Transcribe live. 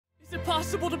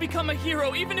possible to become a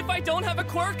hero even if I don't have a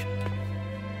quirk?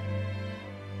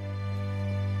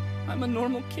 I'm a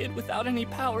normal kid without any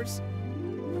powers.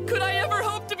 Could I ever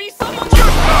hope to be someone? Freeze,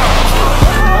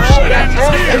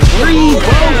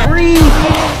 bro, freeze!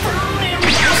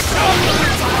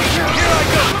 Here I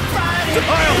go!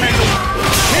 I'll handle it!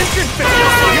 Engine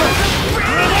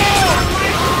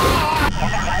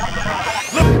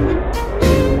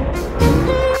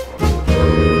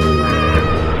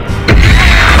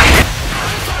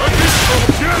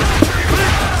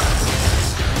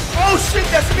Oh shit,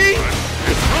 that's me!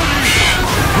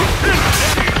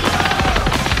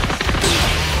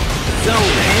 So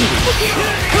angry.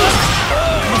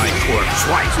 My quirk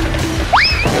twice.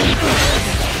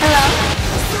 Hello?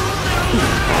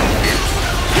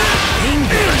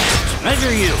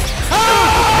 Measure you.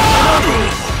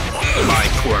 My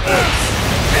quirk.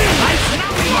 My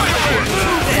quirk.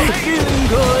 Feeling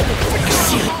good.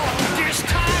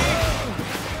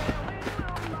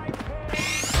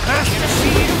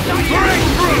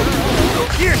 breakthrough!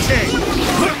 Gear change!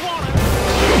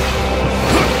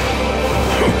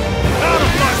 Out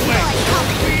of my way!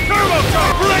 Turbo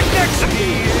charge right next to me!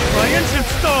 My engine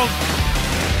stalled!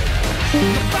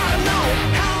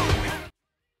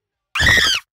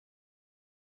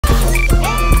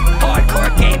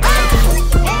 Hardcore gamers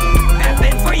have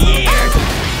been for years.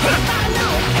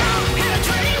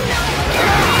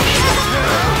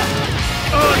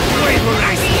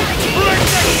 Unwavering!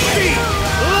 Breakneck speed!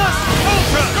 Lust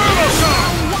Ultra Turbo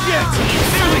Charge! Yes!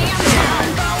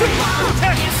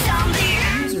 Protect!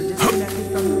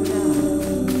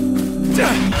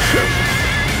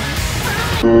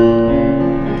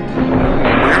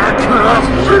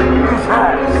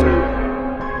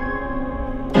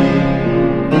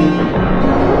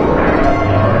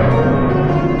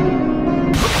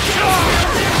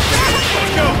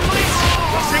 Let's go!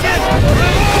 Rushing in!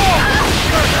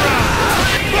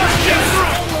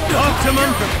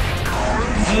 Optimum!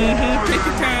 Take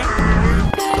your time.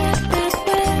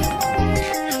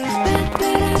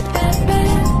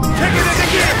 Taking it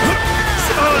again!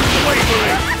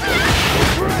 Unwavering!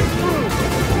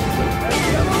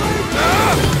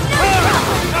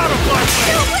 Out of my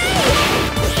way!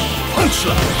 Punch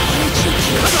up!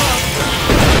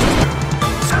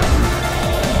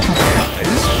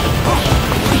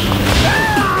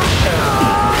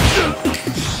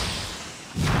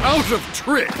 Out of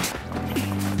trick!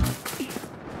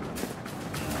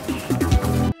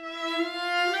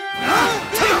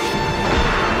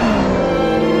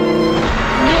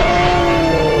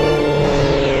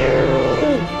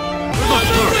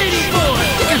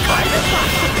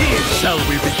 Shall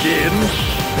we begin?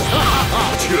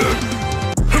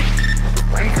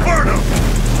 Inferno!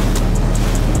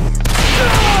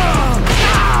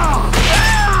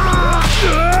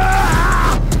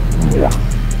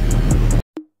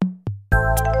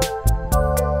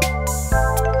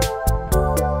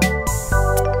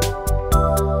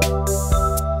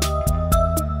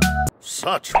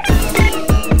 Such.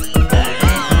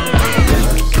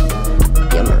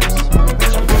 Yummer.